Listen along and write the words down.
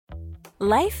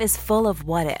Life is full of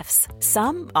what-ifs.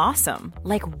 Some awesome,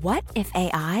 like what if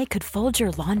AI could fold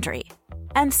your laundry?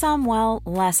 And some, well,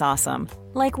 less awesome,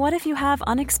 like what if you have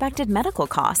unexpected medical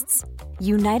costs?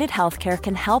 United Healthcare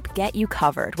can help get you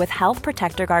covered with Health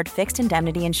Protector Guard fixed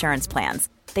indemnity insurance plans.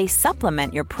 They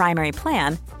supplement your primary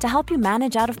plan to help you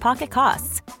manage out-of-pocket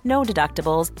costs. No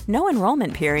deductibles, no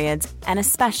enrollment periods, and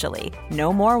especially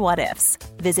no more what-ifs.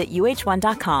 Visit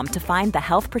uh1.com to find the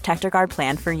Health Protector Guard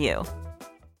plan for you.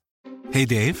 Hey,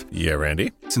 Dave. Yeah,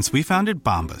 Randy. Since we founded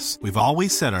Bombas, we've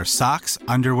always said our socks,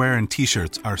 underwear, and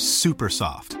T-shirts are super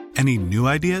soft. Any new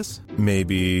ideas?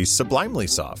 Maybe sublimely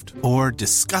soft. Or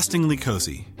disgustingly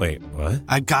cozy. Wait, what?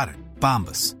 I got it.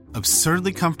 Bombas.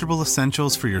 Absurdly comfortable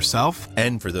essentials for yourself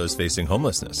and for those facing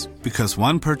homelessness. Because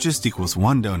one purchased equals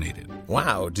one donated.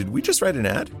 Wow, did we just write an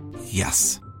ad?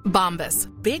 Yes. Bombas.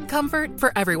 Big comfort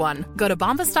for everyone. Go to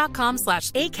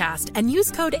bombas.com/ACAST and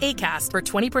use code ACAST for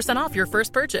 20% off your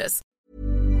first purchase.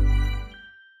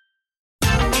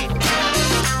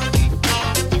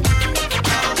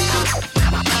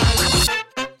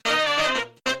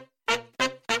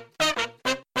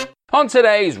 On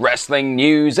today's wrestling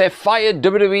news, a fired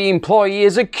WWE employee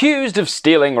is accused of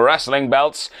stealing wrestling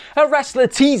belts, a wrestler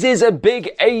teases a big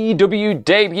AEW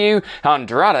debut,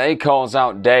 Andrade calls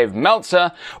out Dave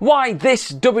Meltzer, why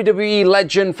this WWE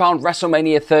legend found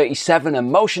WrestleMania 37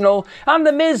 emotional, and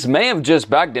The Miz may have just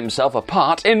bagged himself a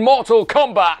part in Mortal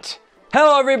Kombat.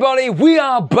 Hello everybody, we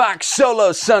are back.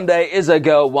 Solo Sunday is a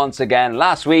go once again.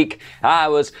 Last week, I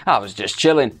was just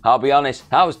chilling. I'll be honest,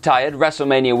 I was tired.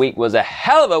 WrestleMania week was a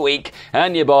hell of a week,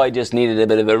 and your boy just needed a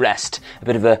bit of a rest, a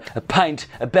bit of a pint,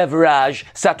 a beverage,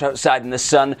 sat outside in the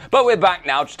sun. But we're back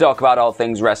now to talk about all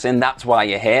things wrestling. That's why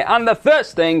you're here. And the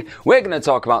first thing we're going to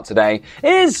talk about today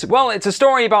is, well, it's a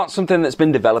story about something that's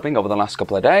been developing over the last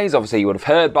couple of days. Obviously, you would have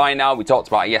heard by now. We talked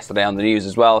about it yesterday on the news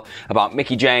as well, about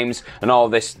Mickie James and all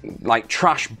this,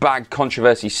 trash bag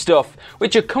controversy stuff,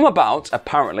 which had come about,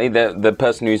 apparently, the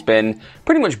person who's been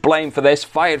pretty much blamed for this,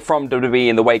 fired from WWE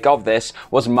in the wake of this,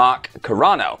 was Mark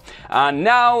Carrano. And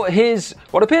now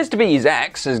what appears to be his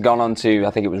ex has gone on to, I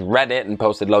think it was Reddit, and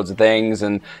posted loads of things,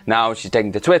 and now she's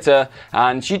taken to Twitter,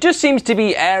 and she just seems to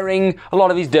be airing a lot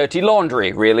of his dirty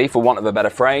laundry, really, for want of a better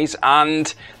phrase,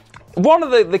 and one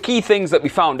of the key things that we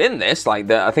found in this, I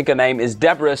think her name is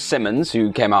Deborah Simmons,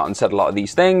 who came out and said a lot of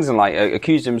these things and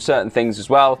accused him of certain things as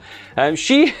well.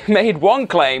 She made one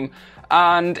claim,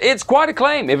 and it's quite a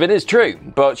claim if it is true.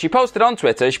 But she posted on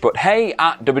Twitter, she put, "Hey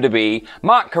at WWE,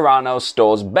 Mark Carrano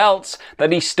stores belts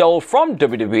that he stole from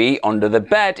WWE under the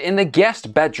bed in the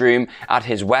guest bedroom at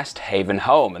his West Haven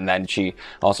home." And then she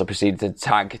also proceeded to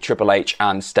tag Triple H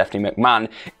and Stephanie McMahon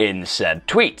in said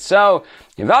tweet. So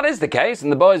if that is the case,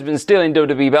 and the boy's been stealing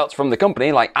WWE belts from the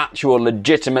company, like actual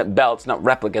legitimate belts, not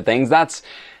replica things, that's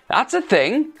a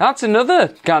thing. That's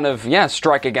another kind of,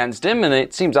 strike against him, and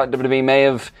it seems like WWE may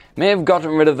have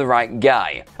gotten rid of the right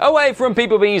guy. Away from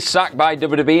people being sacked by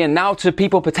WWE and now to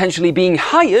people potentially being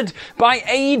hired by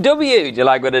AEW. Do you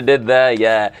like what I did there?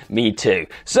 Yeah, me too.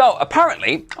 So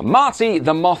apparently, Marty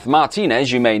the Moth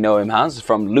Martinez, you may know him as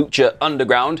from Lucha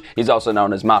Underground. He's also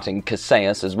known as Martin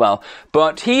Casillas as well.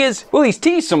 But he's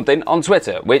teased something on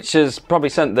Twitter, which has probably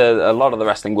sent a lot of the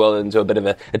wrestling world into a bit of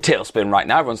a tailspin right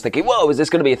now. Everyone's thinking, whoa, is this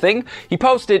going to be a thing? He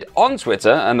posted on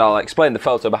Twitter, and I'll explain the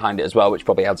photo behind it as well, which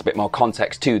probably adds a bit more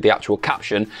context to the actual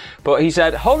caption, but he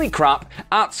said, "Holy crap,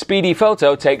 at Speedy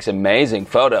Photo takes amazing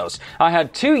photos. I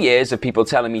had 2 years of people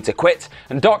telling me to quit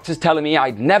and doctors telling me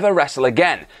I'd never wrestle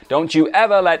again. Don't you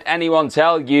ever let anyone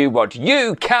tell you what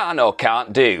you can or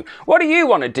can't do. What do you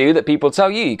want to do that people tell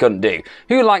you couldn't do?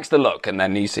 Who likes the look?" And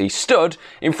then he stood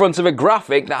in front of a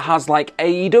graphic that has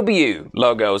AEW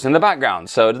logos in the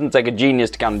background, so it doesn't take a genius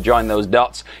to kind of join those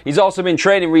dots. He's also been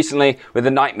training recently with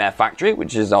the Nightmare Factory,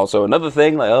 which is also another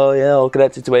thing, all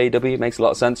connected to AEW. It makes a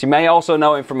lot of sense. You may also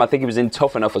know him from, I think he was in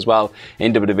Tough Enough as well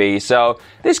in WWE, so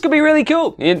this could be really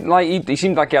cool. He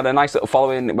seemed like he had a nice little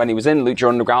following when he was in Lucha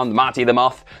Underground, Marty the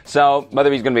Moth, so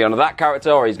whether he's going to be under that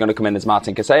character or he's going to come in as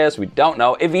Martin Casillas, we don't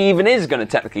know if he even is going to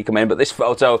technically come in, but this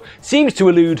photo seems to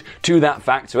allude to that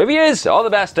fact, so if he is, all the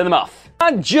best to the Moth.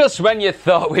 And just when you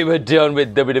thought we were done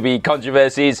with WWE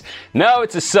controversies, no,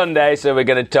 it's a Sunday, so we're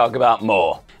going to talk about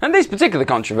more. And this particular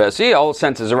controversy all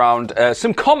centers around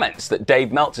some comments that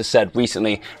Dave Meltzer said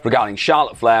recently regarding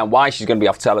Charlotte Flair and why she's going to be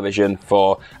off television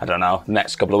for, the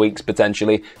next couple of weeks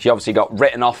potentially. She obviously got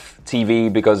written off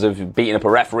TV because of beating up a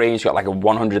referee. She got a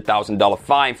 $100,000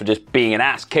 fine for just being an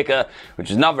ass kicker,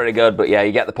 which is not very good, but yeah,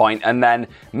 you get the point. And then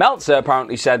Meltzer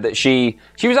apparently said that she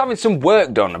was having some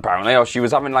work done apparently, or she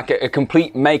was having a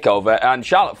complete makeover, and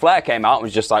Charlotte Flair came out and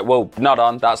was just well, not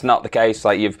on, that's not the case.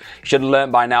 You should have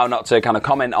learned by now not to kind of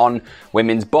comment comment on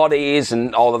women's bodies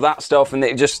and all of that stuff, and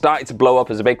it just started to blow up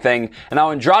as a big thing. And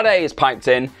now Andrade has piped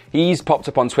in. He's popped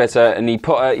up on Twitter, and he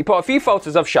put a few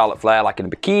photos of Charlotte Flair, like in a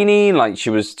bikini, like she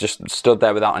was just stood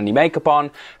there without any makeup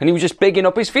on, and he was just bigging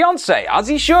up his fiance, as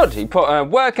he should. He put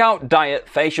workout, diet,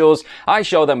 facials. I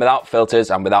show them without filters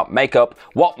and without makeup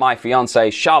what my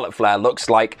fiance Charlotte Flair looks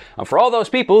like. And for all those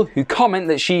people who comment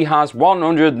that she has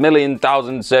 100 million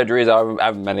thousand surgeries,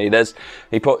 however many it is,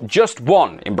 he put just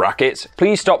one in brackets.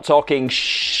 Please stop talking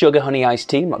sugar honey iced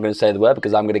tea. I'm not going to say the word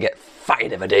because I'm going to get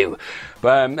fired if I do.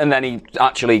 And then he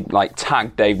actually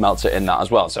tagged Dave Meltzer in that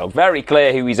as well. So very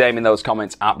clear who he's aiming those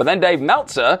comments at. But then Dave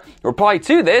Meltzer replied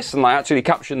to this and actually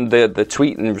captioned the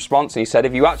tweet in response. And he said,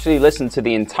 if you actually listen to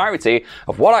the entirety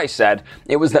of what I said,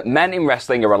 it was that men in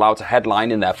wrestling are allowed to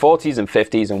headline in their 40s and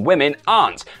 50s and women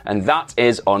aren't. And that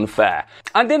is unfair.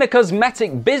 And in a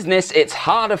cosmetic business, it's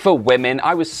harder for women.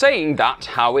 I was saying that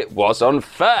how it was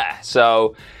unfair.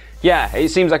 So yeah, it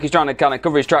seems like he's trying to kind of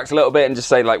cover his tracks a little bit and just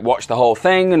say, watch the whole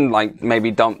thing and, maybe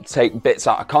don't take bits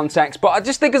out of context. But I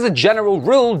just think as a general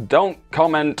rule, don't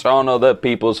comment on other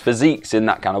people's physiques in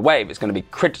that kind of way. If it's going to be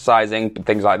criticizing,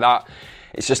 things like that,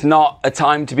 it's just not a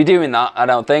time to be doing that, I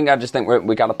don't think. I just think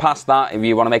we got to pass that. If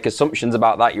you want to make assumptions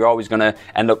about that, you're always going to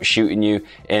end up shooting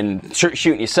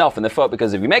yourself in the foot,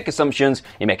 because if you make assumptions,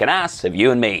 you make an ass of you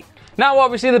and me. Now,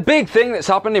 obviously, the big thing that's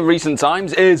happened in recent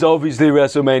times is obviously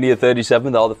WrestleMania 37,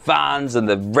 with all the fans and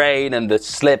the rain and the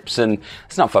slips, and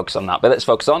let's not focus on that, but let's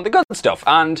focus on the good stuff.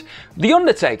 And The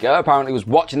Undertaker apparently was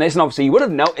watching this, and obviously you would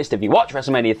have noticed if you watched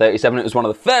WrestleMania 37, it was one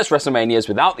of the first WrestleManias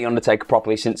without The Undertaker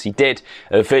properly since he did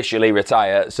officially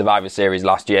retire at Survivor Series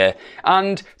last year.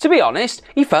 And to be honest,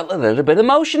 he felt a little bit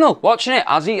emotional watching it,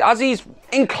 as he's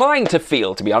inclined to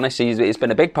feel, to be honest. It's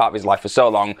been a big part of his life for so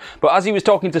long. But as he was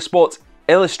talking to Sports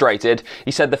Illustrated,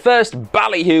 he said the first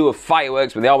ballyhoo of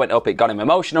fireworks, when they all went up, it got him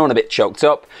emotional and a bit choked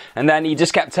up, and then he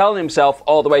just kept telling himself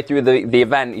all the way through the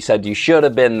event, he said, you should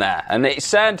have been there. And it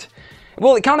said,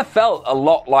 well, it kind of felt a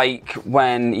lot like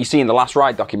when you see in the Last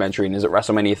Ride documentary, and he was at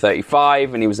WrestleMania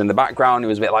 35, and he was in the background, he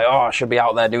was a bit like, oh, I should be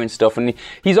out there doing stuff, and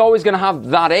he's always going to have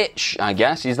that itch, I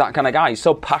guess. He's that kind of guy. He's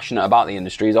so passionate about the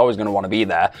industry, he's always going to want to be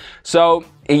there. So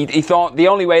he thought the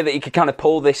only way that he could kind of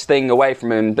pull this thing away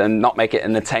from him and not make it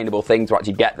an attainable thing to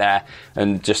actually get there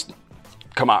and just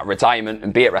come out of retirement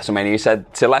and be at WrestleMania, he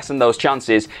said to lessen those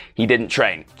chances, he didn't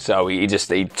train. So he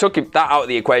took that out of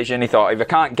the equation. He thought, if I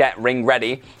can't get ring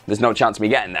ready, there's no chance of me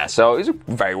getting there. So it's a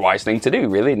very wise thing to do,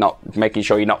 really, not making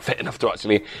sure you're not fit enough to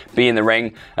actually be in the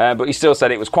ring. But he still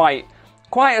said it was quite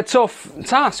a tough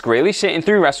task, really, sitting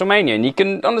through WrestleMania, and you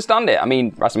can understand it. I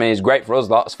mean, WrestleMania is great for us,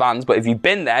 lots of fans, but if you've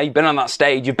been there, you've been on that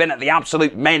stage, you've been at the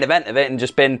absolute main event of it, and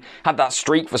just had that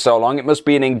streak for so long, it must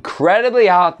be an incredibly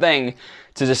hard thing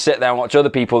to just sit there and watch other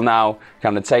people now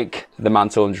kind of take the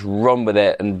mantle and just run with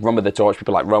it and run with the torch.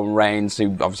 People like Roman Reigns, who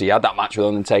obviously had that match with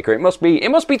Undertaker. It must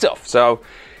be tough. So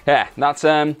yeah, that's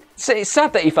it's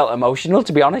sad that he felt emotional,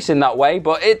 to be honest, in that way,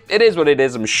 but it is what it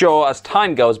is. I'm sure as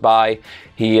time goes by,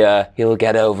 he'll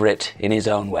get over it in his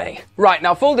own way. Right,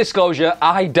 now, full disclosure,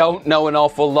 I don't know an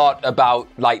awful lot about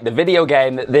the video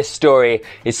game that this story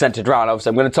is centered around. Obviously,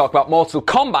 I'm going to talk about Mortal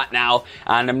Kombat now,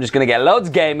 and I'm just going to get loads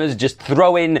of gamers just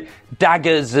throwing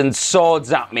daggers and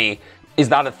swords at me. Is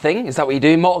that a thing? Is that what you do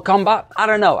in Mortal Kombat? I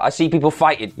don't know. I see people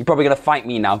fighting. You're probably going to fight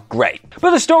me now. Great.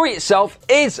 But the story itself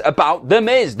is about The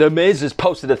Miz. The Miz has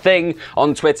posted a thing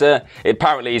on Twitter.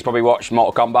 Apparently, he's probably watched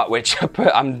Mortal Kombat, which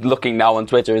I'm looking now on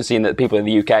Twitter and seeing that people in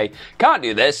the UK can't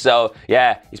do this. So,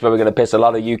 yeah, he's probably going to piss a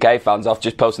lot of UK fans off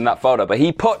just posting that photo. But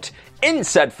he put in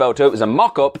said photo, it was a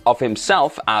mock-up of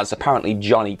himself as apparently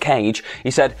Johnny Cage.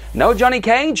 He said, "No Johnny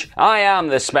Cage? I am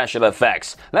the special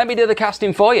effects. Let me do the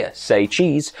casting for you. Say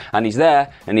cheese." And he's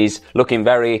there, and he's looking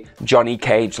very Johnny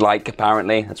Cage-like,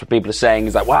 apparently. That's what people are saying.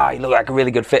 He's like, wow, you look like a really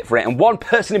good fit for it. And one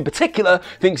person in particular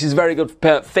thinks he's a very good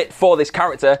fit for this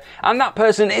character, and that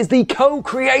person is the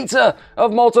co-creator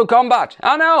of Mortal Kombat.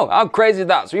 I know, how crazy is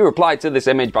that? So he replied to this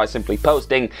image by simply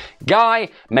posting, "Guy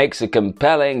makes a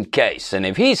compelling case." And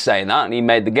if he's saying that and he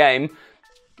made the game,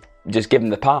 just give him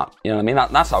the part. You know what I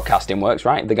mean? That's how casting works,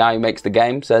 right? If the guy who makes the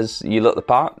game says you look the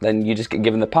part, then you just get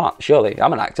given the part. Surely,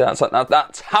 I'm an actor.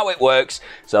 That's how it works.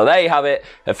 So there you have it.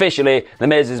 Officially, The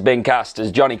Miz has been cast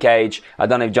as Johnny Cage. I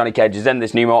don't know if Johnny Cage is in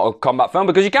this new Mortal Kombat film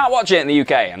because you can't watch it in the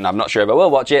UK, and I'm not sure if I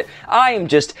will watch it. I am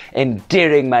just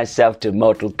endearing myself to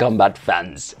Mortal Kombat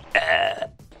fans.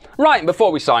 Right,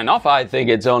 before we sign off, I think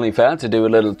it's only fair to do a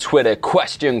little Twitter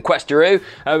questionaroo.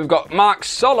 We've got Mark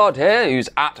Solod here, who's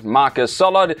at Marcus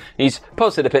Solod. He's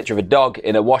posted a picture of a dog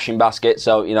in a washing basket,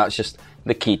 so, it's just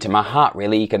the key to my heart,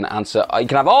 really. You can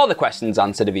have all the questions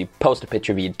answered if you post a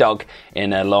picture of your dog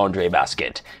in a laundry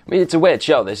basket. I mean, it's a weird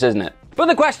show, this, isn't it? But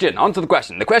on to the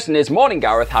question. The question is, morning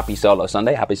Gareth, happy Solo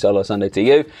Sunday. Happy Solo Sunday to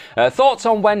you. Thoughts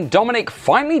on when Dominic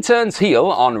finally turns heel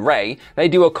on Ray? They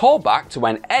do a callback to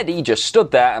when Eddie just stood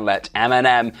there and let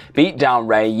MNM beat down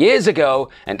Ray years ago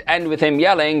and end with him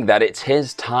yelling that it's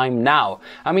his time now.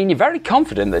 I mean, you're very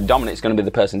confident that Dominic's going to be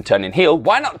the person turning heel.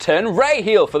 Why not turn Ray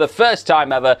heel for the first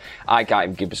time ever? I can't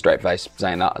even keep a straight face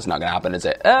saying that. It's not going to happen, is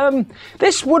it?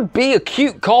 This would be a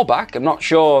cute callback. I'm not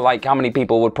sure, how many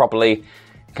people would properly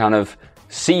kind of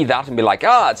see that and be like,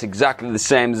 it's exactly the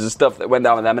same as the stuff that went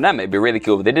down with Eminem. It'd be really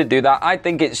cool if they did do that. I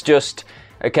think it's just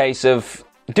a case of,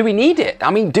 do we need it?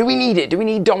 I mean, do we need it? Do we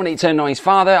need Dominic turning on his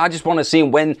father? I just want to see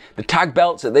him win the tag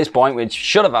belts at this point, which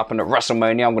should have happened at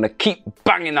WrestleMania. I'm going to keep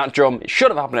banging that drum. It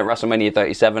should have happened at WrestleMania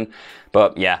 37.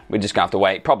 But yeah, we're just going to have to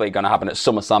wait. Probably going to happen at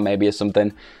SummerSlam maybe or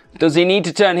something. Does he need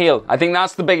to turn heel? I think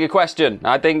that's the bigger question.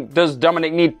 I think, does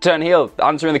Dominic need to turn heel?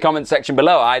 Answer in the comment section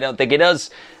below. I don't think he does.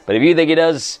 But if you think he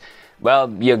does, well,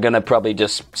 you're going to probably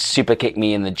just super kick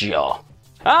me in the jaw.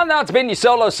 And that's been your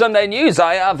Solo Sunday News.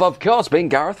 I have, of course, been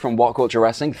Gareth from What Culture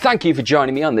Wrestling. Thank you for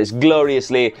joining me on this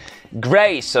gloriously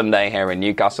grey Sunday here in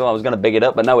Newcastle. I was going to big it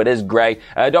up, but no, it is grey.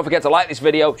 Don't forget to like this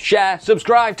video, share,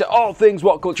 subscribe to all things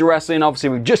What Culture Wrestling. Obviously,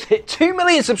 we've just hit 2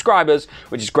 million subscribers,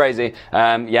 which is crazy.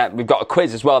 We've got a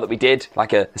quiz as well that we did,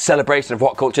 like a celebration of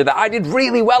What Culture that I did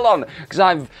really well on, because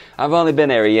I've only been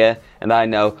here a year, and I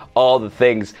know all the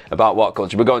things about What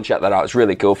Culture. But go and check that out. It's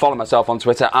really cool. Follow myself on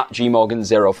Twitter at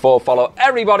gmorgan04. Follow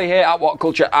everybody here at What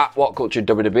Culture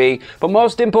WWE. But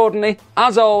most importantly,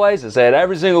 as always, I say it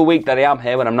every single week that I am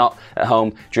here when I'm not at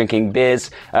home drinking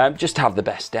beers, just have the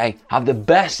best day. Have the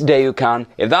best day you can.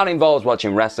 If that involves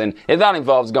watching wrestling, if that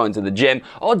involves going to the gym,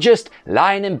 or just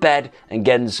lying in bed and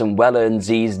getting some well-earned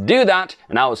Z's, do that,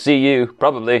 and I will see you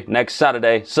probably next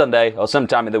Saturday, Sunday, or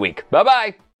sometime in the week.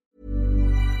 Bye-bye!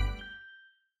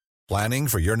 Planning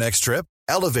for your next trip?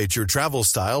 Elevate your travel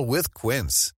style with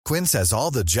Quince. Quince has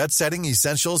all the jet-setting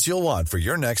essentials you'll want for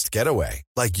your next getaway,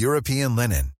 like European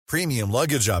linen, premium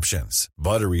luggage options,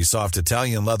 buttery soft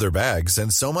Italian leather bags,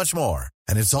 and so much more.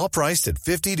 And it's all priced at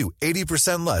 50 to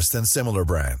 80% less than similar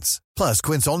brands. Plus,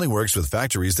 Quince only works with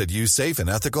factories that use safe and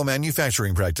ethical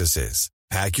manufacturing practices.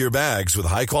 Pack your bags with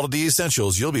high-quality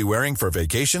essentials you'll be wearing for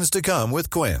vacations to come with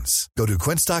Quince. Go to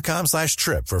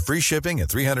quince.com/trip for free shipping and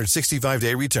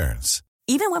 365-day returns.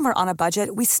 Even when we're on a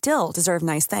budget, we still deserve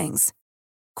nice things.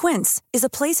 Quince is a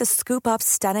place to scoop up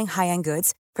stunning high-end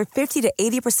goods for 50 to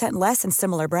 80% less than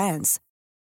similar brands.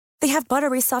 They have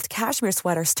buttery soft cashmere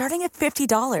sweaters starting at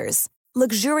 $50,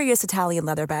 luxurious Italian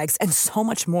leather bags, and so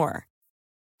much more.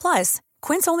 Plus,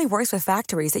 Quince only works with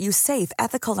factories that use safe,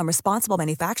 ethical, and responsible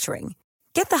manufacturing.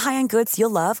 Get the high-end goods you'll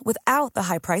love without the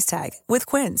high price tag with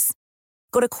Quince.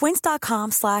 Go to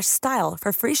quince.com/style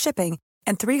for free shipping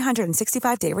and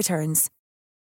 365-day returns.